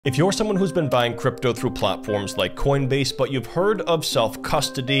If you're someone who's been buying crypto through platforms like Coinbase, but you've heard of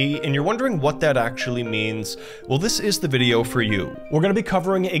self-custody and you're wondering what that actually means, well, this is the video for you. We're going to be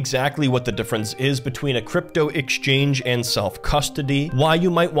covering exactly what the difference is between a crypto exchange and self-custody, why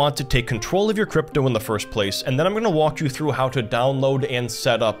you might want to take control of your crypto in the first place, and then I'm going to walk you through how to download and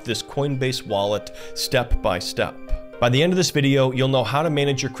set up this Coinbase wallet step by step. By the end of this video, you'll know how to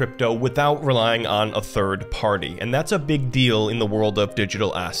manage your crypto without relying on a third party, and that's a big deal in the world of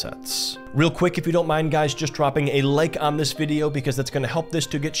digital assets. Real quick, if you don't mind guys, just dropping a like on this video because that's going to help this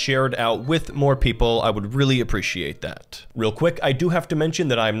to get shared out with more people. I would really appreciate that. Real quick, I do have to mention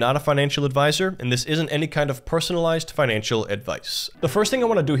that I'm not a financial advisor, and this isn't any kind of personalized financial advice. The first thing I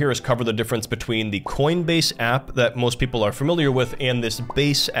want to do here is cover the difference between the Coinbase app that most people are familiar with and this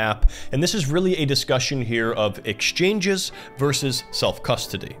Base app, and this is really a discussion here of exchanges versus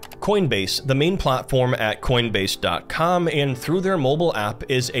self-custody. Coinbase, the main platform at coinbase.com, and through their mobile app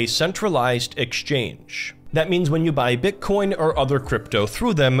is a centralized exchange. That means when you buy Bitcoin or other crypto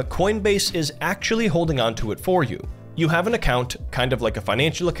through them, Coinbase is actually holding onto it for you. You have an account, kind of like a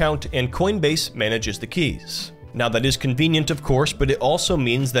financial account, and Coinbase manages the keys. Now that is convenient, of course, but it also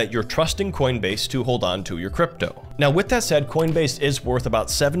means that you're trusting Coinbase to hold on to your crypto. Now with that said, Coinbase is worth about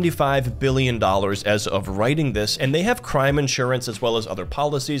 $75 billion as of writing this, and they have crime insurance as well as other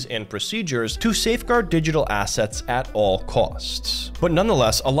policies and procedures to safeguard digital assets at all costs. But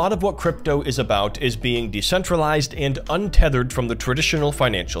nonetheless, a lot of what crypto is about is being decentralized and untethered from the traditional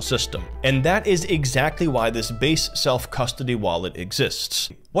financial system. And that is exactly why this Base self-custody wallet exists.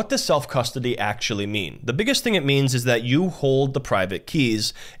 What does self-custody actually mean? The biggest thing it means is that you hold the private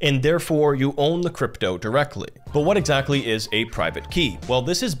keys, and therefore you own the crypto directly. But what exactly is a private key? Well,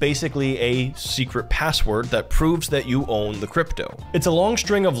 this is basically a secret password that proves that you own the crypto. It's a long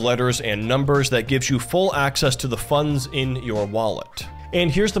string of letters and numbers that gives you full access to the funds in your wallet. And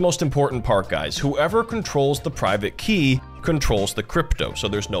here's the most important part, guys. Whoever controls the private key controls the crypto. So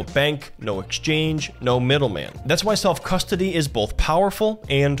there's no bank, no exchange, no middleman. That's why self-custody is both powerful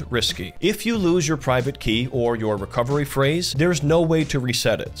and risky. If you lose your private key or your recovery phrase, there's no way to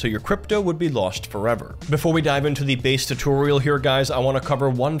reset it. So your crypto would be lost forever. Before we dive into the Base tutorial here, guys, I want to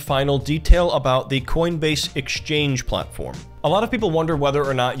cover one final detail about the Coinbase exchange platform. A lot of people wonder whether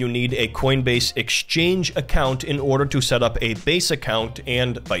or not you need a Coinbase exchange account in order to set up a Base account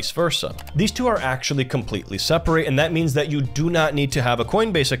and vice versa. These two are actually completely separate, and that means that you do not need to have a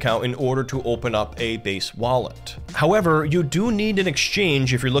Coinbase account in order to open up a Base wallet. However, you do need an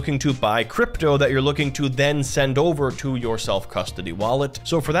exchange if you're looking to buy crypto that you're looking to then send over to your self-custody wallet.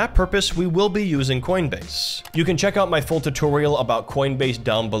 So for that purpose, we will be using Coinbase. You can check out my full tutorial about Coinbase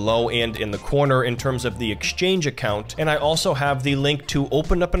down below and in the corner in terms of the exchange account, and I also have the link to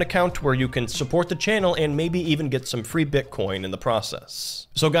open up an account where you can support the channel and maybe even get some free Bitcoin in the process.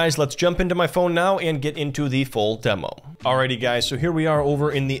 So guys, let's jump into my phone now and get into the full demo. Alrighty guys, so here we are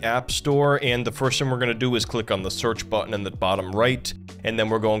over in the App Store, and the first thing we're going to do is click on the search button in the bottom right, and then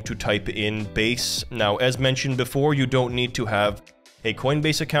we're going to type in Base. Now, as mentioned before, you don't need to have a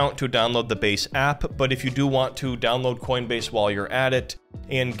Coinbase account to download the Base app, but if you do want to download Coinbase while you're at it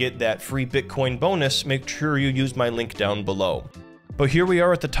and get that free Bitcoin bonus, make sure you use my link down below. But here we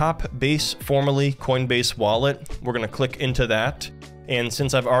are at the top, Base, formerly Coinbase Wallet. We're going to click into that. And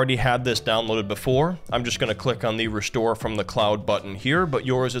since I've already had this downloaded before, I'm just going to click on the Restore from the Cloud button here, but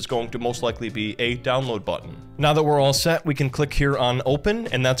yours is going to most likely be a download button. Now that we're all set, we can click here on Open,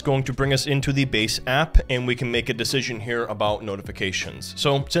 and that's going to bring us into the Base app, and we can make a decision here about notifications.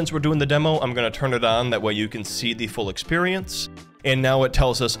 So since we're doing the demo, I'm going to turn it on, that way you can see the full experience. And now it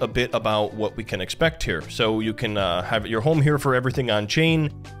tells us a bit about what we can expect here. So you can have your home here for everything on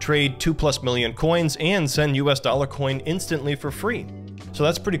chain, trade 2+ million coins, and send US dollar coin instantly for free. So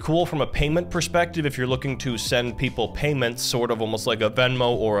that's pretty cool from a payment perspective if you're looking to send people payments, sort of almost like a Venmo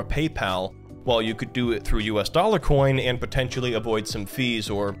or a PayPal. Well, you could do it through US dollar coin and potentially avoid some fees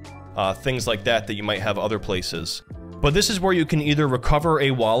or things like that that you might have other places. But this is where you can either recover a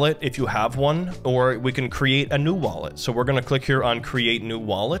wallet if you have one, or we can create a new wallet. So we're going to click here on Create New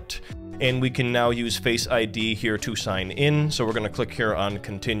Wallet, and we can now use Face ID here to sign in. So we're going to click here on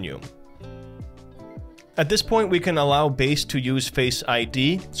Continue. At this point, we can allow Base to use Face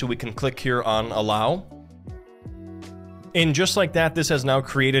ID, so we can click here on Allow. And just like that, this has now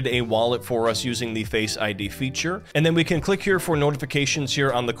created a wallet for us using the Face ID feature. And then we can click here for notifications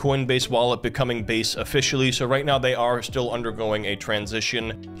here on the Coinbase wallet becoming Base officially. So right now they are still undergoing a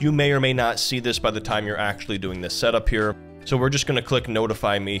transition. You may or may not see this by the time you're actually doing this setup here. So we're just going to click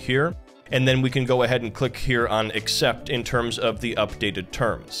Notify Me here. and then we can go ahead and click here on accept in terms of the updated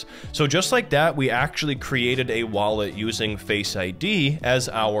terms. So just like that, we actually created a wallet using Face ID as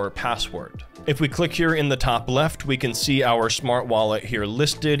our password. If we click here in the top left, we can see our smart wallet here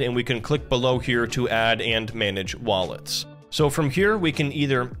listed, and we can click below here to add and manage wallets. So from here, we can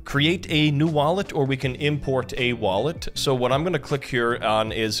either create a new wallet or we can import a wallet. So what I'm going to click here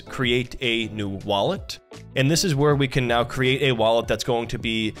on is create a new wallet. And this is where we can now create a wallet that's going to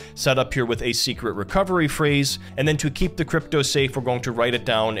be set up here with a secret recovery phrase. And then to keep the crypto safe, we're going to write it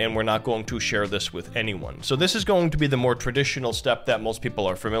down and we're not going to share this with anyone. So this is going to be the more traditional step that most people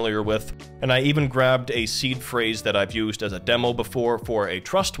are familiar with. And I even grabbed a seed phrase that I've used as a demo before for a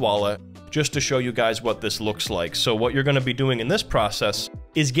trust wallet, just to show you guys what this looks like. So what you're going to be doing in this process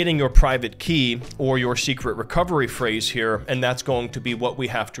is getting your private key or your secret recovery phrase here, and that's going to be what we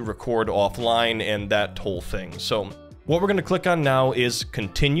have to record offline and that whole thing. So what we're going to click on now is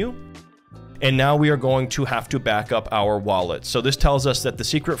continue. And now we are going to have to back up our wallet. So this tells us that the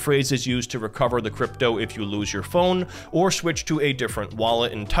secret phrase is used to recover the crypto if you lose your phone or switch to a different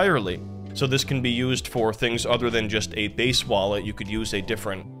wallet entirely. So this can be used for things other than just a base wallet. You could use a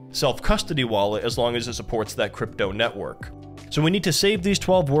different self-custody wallet as long as it supports that crypto network. So we need to save these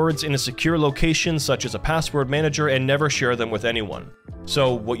 12 words in a secure location such as a password manager and never share them with anyone.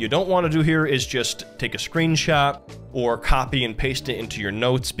 So what you don't want to do here is just take a screenshot or copy and paste it into your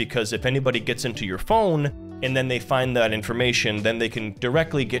notes, because if anybody gets into your phone and then they find that information, then they can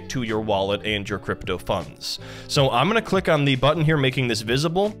directly get to your wallet and your crypto funds. So I'm going to click on the button here making this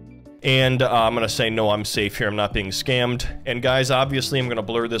visible. And I'm going to say, no, I'm safe here. I'm not being scammed. And guys, obviously, I'm going to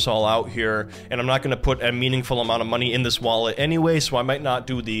blur this all out here. And I'm not going to put a meaningful amount of money in this wallet anyway, so I might not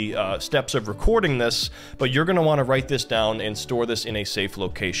do the steps of recording this. But you're going to want to write this down and store this in a safe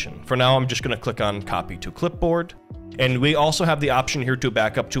location. For now, I'm just going to click on Copy to Clipboard. And we also have the option here to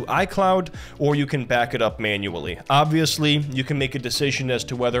back up to iCloud, or you can back it up manually. Obviously, you can make a decision as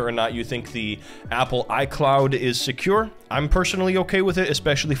to whether or not you think the Apple iCloud is secure. I'm personally okay with it,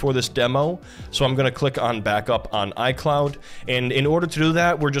 especially for this demo. So I'm going to click on backup on iCloud. And in order to do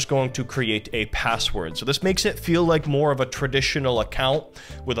that, we're just going to create a password. So this makes it feel like more of a traditional account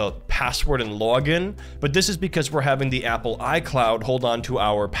with a password and login. But this is because we're having the Apple iCloud hold on to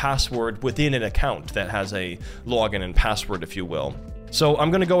our password within an account that has a login and password, if you will. So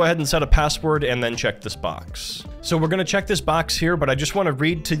I'm going to go ahead and set a password and then check this box. So we're going to check this box here, but I just want to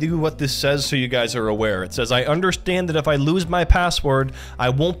read to you what this says so you guys are aware. It says, I understand that if I lose my password, I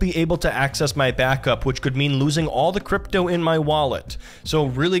won't be able to access my backup, which could mean losing all the crypto in my wallet. So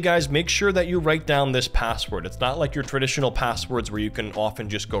really, guys, make sure that you write down this password. It's not like your traditional passwords where you can often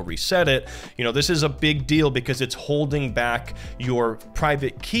just go reset it. You know, this is a big deal because it's holding back your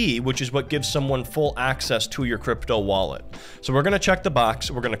private key, which is what gives someone full access to your crypto wallet. So we're going to check the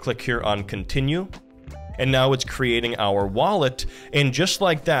box. We're going to click here on continue. And now it's creating our wallet. And just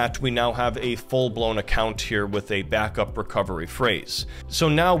like that, we now have a full-blown account here with a backup recovery phrase. So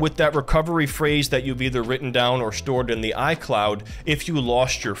now with that recovery phrase that you've either written down or stored in the iCloud, if you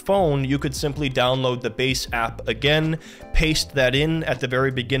lost your phone, you could simply download the base app again, paste that in at the very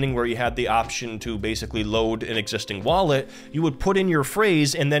beginning where you had the option to basically load an existing wallet. You would put in your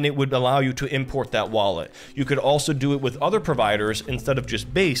phrase and then it would allow you to import that wallet. You could also do it with other providers instead of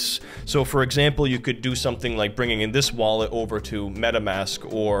just Base. So for example, you could do something like bringing in this wallet over to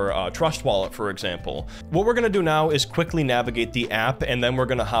MetaMask or Trust Wallet, for example. What we're going to do now is quickly navigate the app, and then we're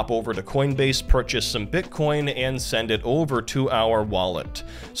going to hop over to Coinbase, purchase some Bitcoin, and send it over to our wallet.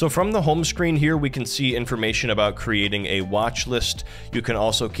 So from the home screen here, we can see information about creating a watch list. You can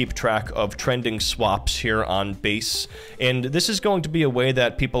also keep track of trending swaps here on Base. And this is going to be a way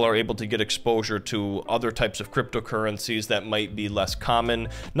that people are able to get exposure to other types of cryptocurrencies that might be less common.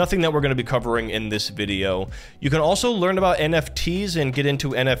 Nothing that we're going to be covering in this video. You can also learn about NFTs and get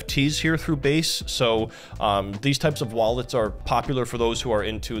into NFTs here through Base. So these types of wallets are popular for those who are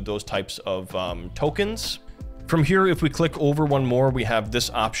into those types of tokens. From here, if we click over one more, we have this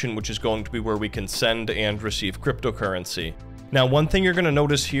option, which is going to be where we can send and receive cryptocurrency. Now, one thing you're going to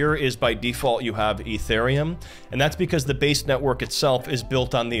notice here is by default you have Ethereum, and that's because the Base network itself is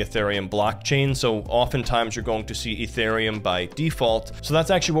built on the Ethereum blockchain, so oftentimes you're going to see Ethereum by default. So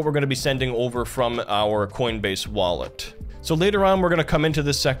that's actually what we're going to be sending over from our Coinbase wallet. So later on, we're going to come into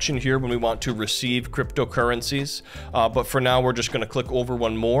this section here when we want to receive cryptocurrencies. But for now, we're just going to click over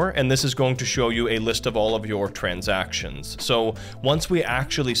one more, and this is going to show you a list of all of your transactions. So once we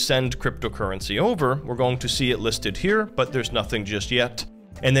actually send cryptocurrency over, we're going to see it listed here, but there's nothing just yet.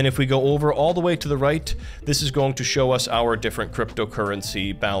 And then if we go over all the way to the right, this is going to show us our different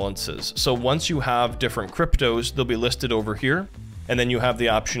cryptocurrency balances. So once you have different cryptos, they'll be listed over here. And then you have the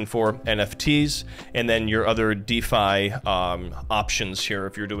option for NFTs, and then your other DeFi options here.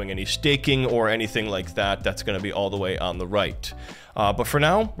 If you're doing any staking or anything like that, that's going to be all the way on the right. But for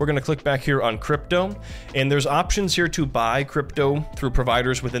now, we're going to click back here on crypto, and there's options here to buy crypto through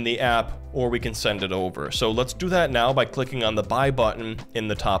providers within the app, or we can send it over. So let's do that now by clicking on the buy button in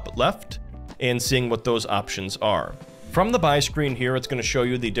the top left and seeing what those options are. From the buy screen here, it's going to show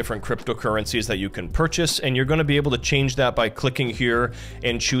you the different cryptocurrencies that you can purchase, and you're going to be able to change that by clicking here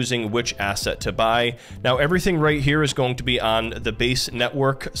and choosing which asset to buy. Now, everything right here is going to be on the Base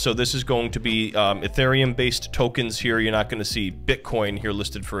network, so this is going to be Ethereum-based tokens here. You're not going to see Bitcoin here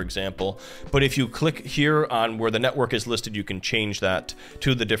listed, for example, but if you click here on where the network is listed, you can change that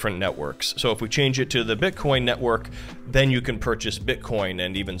to the different networks. So if we change it to the Bitcoin network, then you can purchase Bitcoin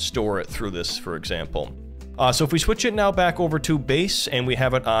and even store it through this, for example. So if we switch it now back over to Base and we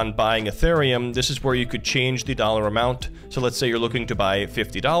have it on buying Ethereum, this is where you could change the dollar amount. So let's say you're looking to buy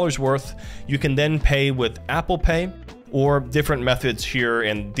 $50 worth. You can then pay with Apple Pay or different methods here,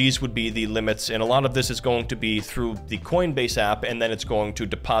 and these would be the limits. And a lot of this is going to be through the Coinbase app, and then it's going to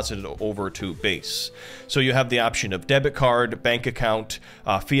deposit it over to Base. So you have the option of debit card, bank account,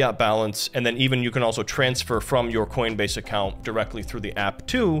 fiat balance, and then even you can also transfer from your Coinbase account directly through the app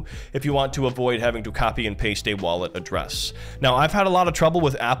too, if you want to avoid having to copy and paste a wallet address. Now, I've had a lot of trouble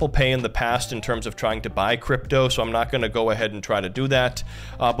with Apple Pay in the past in terms of trying to buy crypto, so I'm not going to go ahead and try to do that.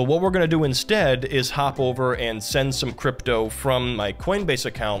 But what we're going to do instead is hop over and send some crypto from my Coinbase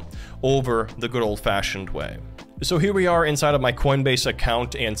account over the good old-fashioned way. So here we are inside of my Coinbase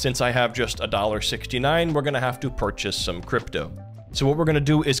account, and since I have just $1.69, we're going to have to purchase some crypto. So what we're going to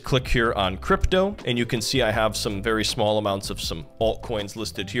do is click here on crypto, and you can see I have some very small amounts of some altcoins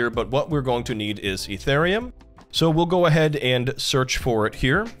listed here, but what we're going to need is Ethereum. So we'll go ahead and search for it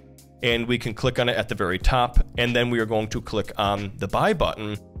here, and we can click on it at the very top, and then we are going to click on the buy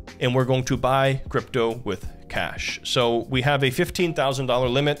button, and we're going to buy crypto with cash. So we have a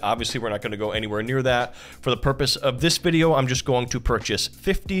 $15,000 limit. Obviously, we're not going to go anywhere near that. For the purpose of this video, I'm just going to purchase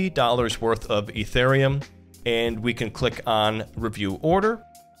 $50 worth of Ethereum, and we can click on review order,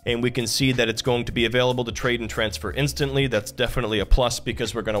 and we can see that it's going to be available to trade and transfer instantly. That's definitely a plus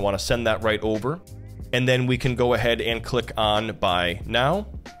because we're going to want to send that right over. And then we can go ahead and click on buy now.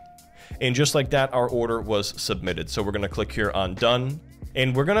 And just like that, our order was submitted. So we're going to click here on done.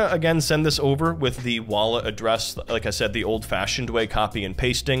 And we're going to, again, send this over with the wallet address, like I said, the old-fashioned way, copy and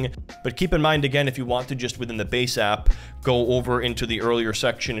pasting. But keep in mind, again, if you want to just within the Base app, go over into the earlier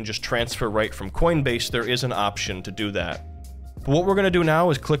section and just transfer right from Coinbase, there is an option to do that. But what we're going to do now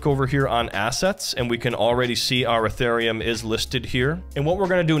is click over here on assets, and we can already see our Ethereum is listed here. And what we're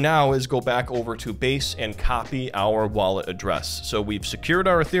going to do now is go back over to Base and copy our wallet address. So we've secured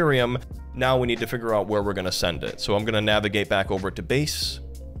our Ethereum. Now we need to figure out where we're going to send it. So I'm going to navigate back over to Base.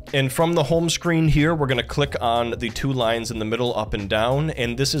 And from the home screen here, we're going to click on the two lines in the middle, up and down,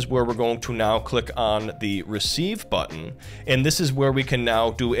 and this is where we're going to now click on the receive button, and this is where we can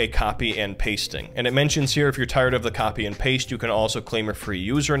now do a copy and pasting. And it mentions here, if you're tired of the copy and paste, you can also claim a free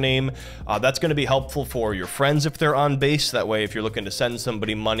username. That's going to be helpful for your friends if they're on Base. That way, if you're looking to send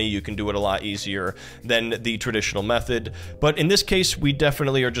somebody money, you can do it a lot easier than the traditional method. But in this case, we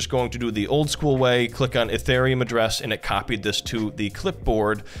definitely are just going to do the old school way, click on Ethereum address, and it copied this to the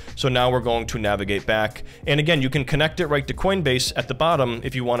clipboard. So now we're going to navigate back. And again, you can connect it right to Coinbase at the bottom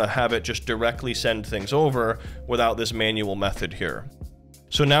if you want to have it just directly send things over without this manual method here.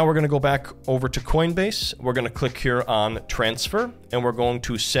 So now we're going to go back over to Coinbase. We're going to click here on transfer, and we're going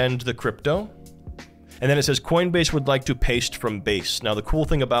to send the crypto. And then it says Coinbase would like to paste from Base. Now the cool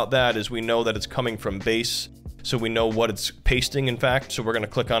thing about that is we know that it's coming from Base, so we know what it's pasting in fact. So we're going to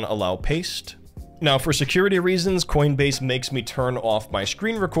click on allow paste. Now, for security reasons, Coinbase makes me turn off my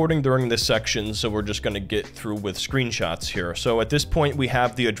screen recording during this section, so we're just going to get through with screenshots here. So at this point, we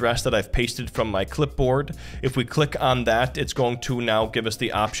have the address that I've pasted from my clipboard. If we click on that, it's going to now give us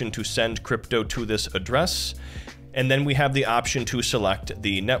the option to send crypto to this address. And then we have the option to select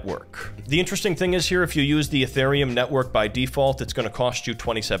the network. The interesting thing is here, if you use the Ethereum network by default, it's going to cost you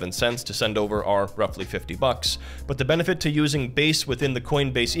 27 cents to send over our roughly 50 bucks. But the benefit to using Base within the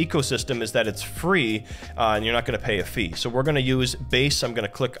Coinbase ecosystem is that it's free and you're not going to pay a fee. So we're going to use Base. I'm going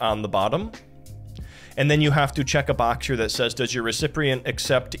to click on the bottom. And then you have to check a box here that says, does your recipient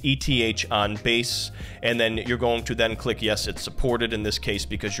accept ETH on Base? And then you're going to then click yes, it's supported in this case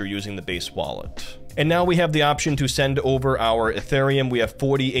because you're using the Base wallet. And now we have the option to send over our Ethereum. We have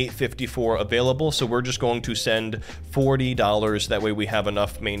 48.54 available, so we're just going to send $40. That way we have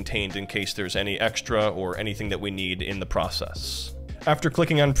enough maintained in case there's any extra or anything that we need in the process. After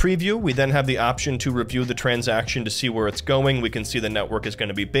clicking on preview, we then have the option to review the transaction to see where it's going. We can see the network is going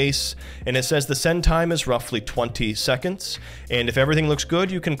to be base, and it says the send time is roughly 20 seconds. And if everything looks good,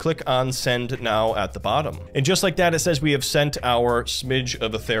 you can click on send now at the bottom. And just like that, it says we have sent our smidge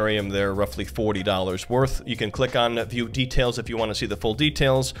of Ethereum there, roughly $40 worth. You can click on view details if you want to see the full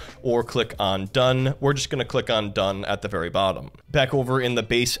details, or click on done. We're just going to click on done at the very bottom. Back over in the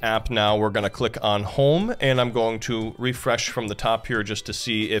base app now, we're going to click on home, and I'm going to refresh from the top here just to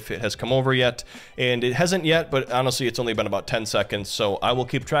see if it has come over yet, and it hasn't yet, but honestly it's only been about 10 seconds, so I will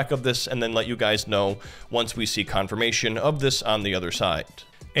keep track of this and then let you guys know once we see confirmation of this on the other side.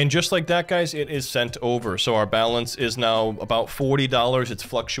 And just like that, guys, it is sent over. So our balance is now about $40. It's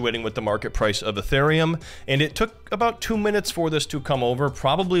fluctuating with the market price of Ethereum. And it took about 2 minutes for this to come over,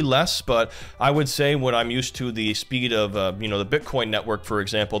 probably less, but I would say when I'm used to the speed of, the Bitcoin network, for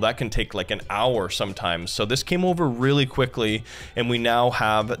example, that can take like an hour sometimes. So this came over really quickly, and we now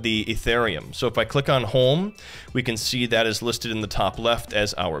have the Ethereum. So if I click on home, we can see that is listed in the top left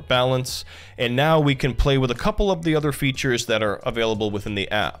as our balance. And now we can play with a couple of the other features that are available within the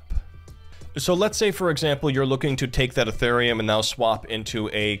app. So let's say, for example, you're looking to take that Ethereum and now swap into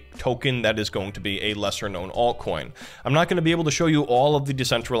a token that is going to be a lesser known altcoin. I'm not going to be able to show you all of the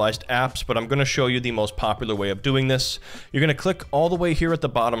decentralized apps, but I'm going to show you the most popular way of doing this. You're going to click all the way here at the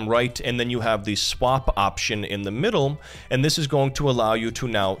bottom right, and then you have the swap option in the middle, and this is going to allow you to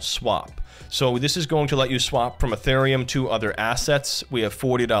now swap. So this is going to let you swap from Ethereum to other assets. We have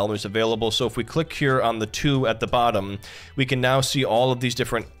 $40 available. So if we click here on the 2 at the bottom, we can now see all of these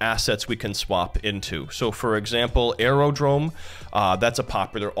different assets we can swap into. So for example, Aerodrome, that's a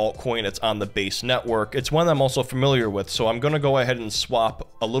popular altcoin. It's on the Base network. It's one I'm also familiar with. So I'm going to go ahead and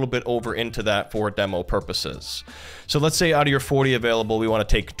swap a little bit over into that for demo purposes. So let's say out of your 40 available, we want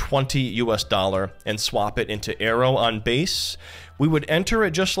to take $20 US and swap it into Aero on Base. We would enter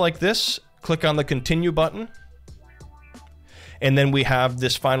it just like this. Click on the continue button, and then we have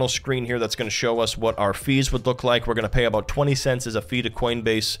this final screen here that's going to show us what our fees would look like. We're going to pay about 20 cents as a fee to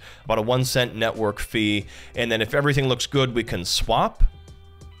Coinbase, about a 1 cent network fee, and then if everything looks good, we can swap.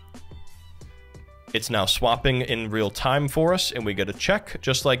 It's now swapping in real time for us, and we get a check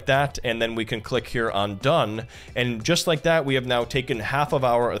just like that, and then we can click here on done, and just like that, we have now taken half of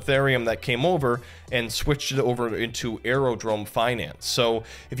our Ethereum that came over and switched it over into Aerodrome Finance. So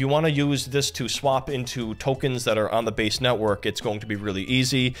if you want to use this to swap into tokens that are on the Base network, it's going to be really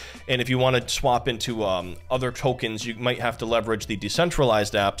easy, and if you want to swap into other tokens, you might have to leverage the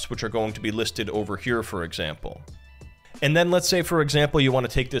decentralized apps, which are going to be listed over here, for example. And then let's say, for example, you want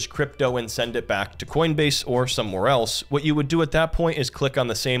to take this crypto and send it back to Coinbase or somewhere else. What you would do at that point is click on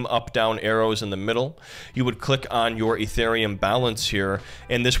the same up-down arrows in the middle. You would click on your Ethereum balance here,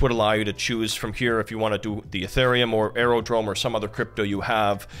 and this would allow you to choose from here if you want to do the Ethereum or Aerodrome or some other crypto you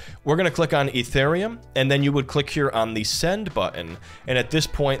have. We're going to click on Ethereum, and then you would click here on the send button. And at this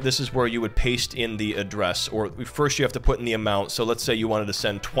point, this is where you would paste in the address, or first you have to put in the amount. So let's say you wanted to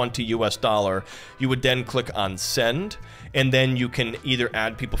send $20 US. You would then click on send, and then you can either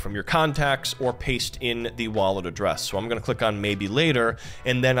add people from your contacts or paste in the wallet address. So I'm going to click on maybe later,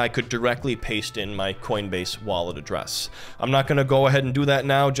 and then I could directly paste in my Coinbase wallet address. I'm not going to go ahead and do that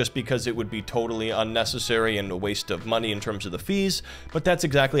now just because it would be totally unnecessary and a waste of money in terms of the fees, but that's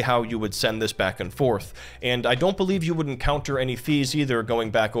exactly how you would send this back and forth. And I don't believe you would encounter any fees either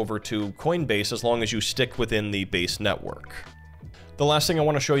going back over to Coinbase as long as you stick within the Base network. The last thing I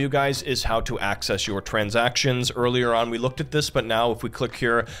want to show you guys is how to access your transactions. Earlier on we looked at this, but now if we click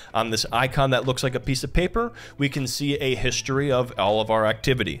here on this icon that looks like a piece of paper, we can see a history of all of our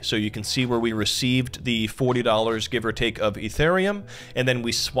activity. So you can see where we received the $40 give or take of Ethereum, and then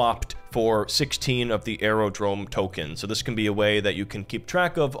we swapped for 16 of the Aerodrome tokens. So this can be a way that you can keep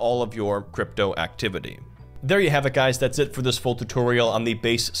track of all of your crypto activity. There you have it, guys. That's it for this full tutorial on the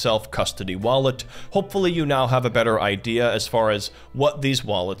Base self-custody wallet. Hopefully you now have a better idea as far as what these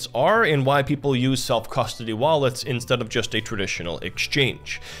wallets are and why people use self-custody wallets instead of just a traditional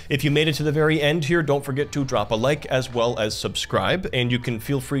exchange. If you made it to the very end here, don't forget to drop a like as well as subscribe, and you can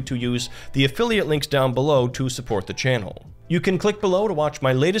feel free to use the affiliate links down below to support the channel. You can click below to watch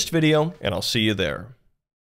my latest video, and I'll see you there.